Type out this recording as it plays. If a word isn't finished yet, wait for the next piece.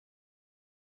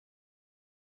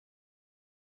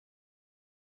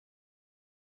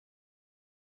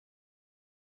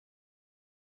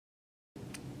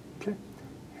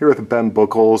Here with Ben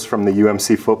Bucholz from the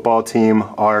UMC football team,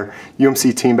 our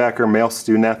UMC Teambacker Male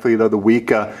Student-Athlete of the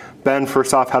Week. Ben,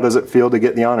 first off, how does it feel to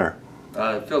get the honor?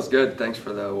 It feels good. Thanks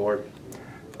for the award.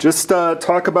 Just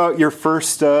talk about your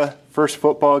first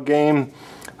football game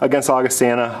against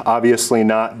Augustana. Obviously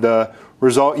not the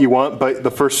result you want, but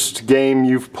the first game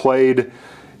you've played,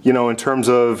 you know, in terms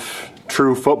of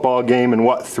true football game in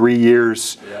what, 3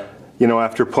 years? Yeah. You know,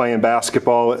 after playing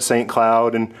basketball at St.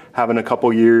 Cloud and having a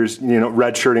couple years, you know,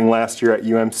 redshirting last year at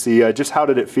UMC, just how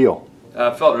did it feel?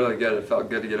 It felt really good. It felt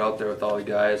good to get out there with all the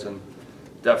guys, and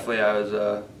definitely I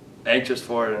was anxious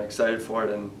for it and excited for it.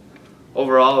 And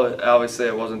overall, obviously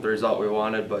it wasn't the result we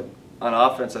wanted, but on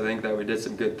offense I think that we did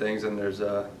some good things, and there's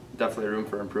definitely room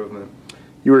for improvement.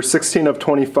 You were 16 of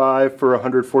 25 for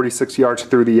 146 yards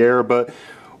through the air, but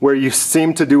where you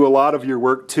seem to do a lot of your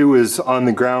work too is on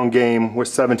the ground game with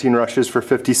 17 rushes for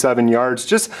 57 yards.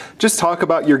 Just talk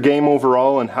about your game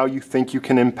overall and how you think you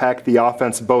can impact the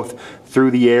offense both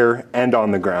through the air and on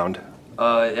the ground.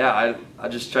 Yeah, I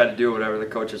just try to do whatever the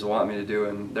coaches want me to do,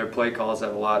 and their play calls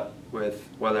have a lot with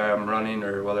whether I'm running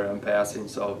or whether I'm passing.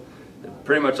 So it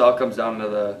pretty much all comes down to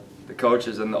the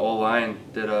coaches, and the O-line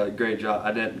did a great job.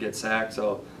 I didn't get sacked,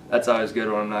 so that's always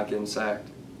good when I'm not getting sacked.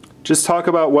 Just talk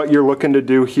about what you're looking to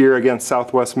do here against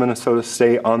Southwest Minnesota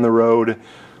State on the road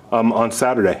on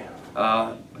Saturday.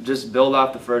 Just build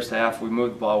off the first half. We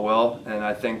moved the ball well, and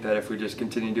I think that if we just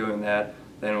continue doing that,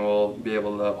 then we'll be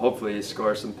able to hopefully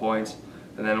score some points.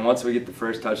 And then once we get the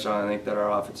first touchdown, I think that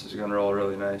our offense is going to roll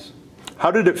really nice. How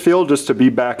did it feel just to be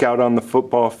back out on the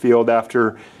football field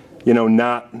after, you know,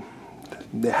 not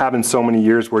having so many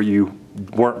years where you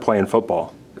weren't playing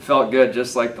football? It felt good,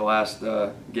 just like the last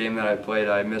game that I played.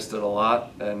 I missed it a lot,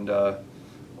 and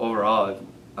overall,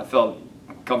 I felt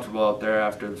comfortable out there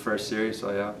after the first series,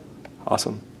 so yeah.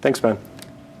 Awesome. Thanks, Ben.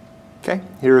 Okay,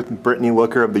 here with Brittany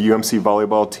Looker of the UMC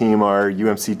volleyball team, our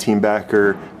UMC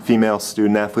Teambacker Female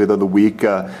Student-Athlete of the Week.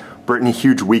 Brittany,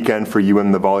 huge weekend for you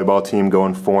and the volleyball team,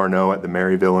 going 4-0 at the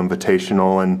Maryville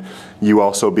Invitational, and you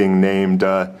also being named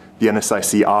the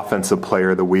NSIC Offensive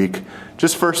Player of the Week.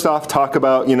 Just first off, talk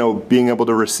about, you know, being able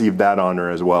to receive that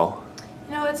honor as well.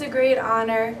 You know, it's a great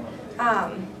honor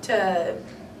to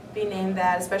be named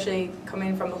that, especially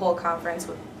coming from the whole conference,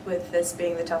 with this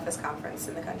being the toughest conference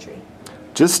in the country.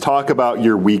 Just talk about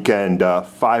your weekend,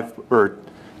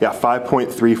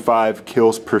 5.35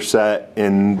 kills per set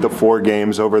in the 4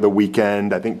 games over the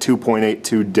weekend. I think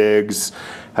 2.82 digs,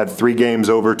 had 3 games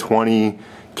over 20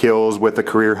 kills with a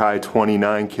career high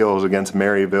 29 kills against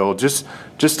Maryville. Just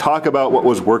talk about what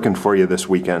was working for you this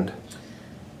weekend.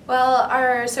 Well,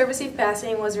 our serve-receive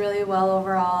passing was really well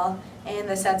overall, and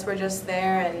the sets were just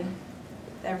there, and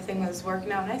everything was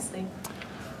working out nicely.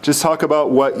 Just talk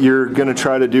about what you're going to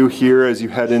try to do here as you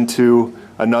head into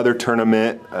another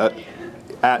tournament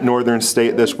at Northern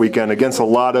State this weekend against a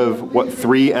lot of,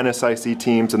 3 NSIC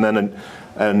teams, and then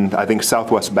and I think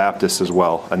Southwest Baptist as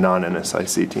well, a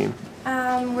non-NSIC team.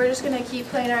 We're just going to keep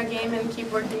playing our game and keep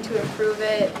working to improve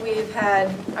it. We've had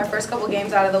our first couple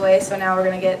games out of the way, so now we're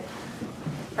going to get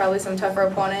probably some tougher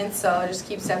opponents, so just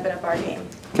keep stepping up our game.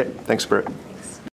 Okay, thanks, Britt.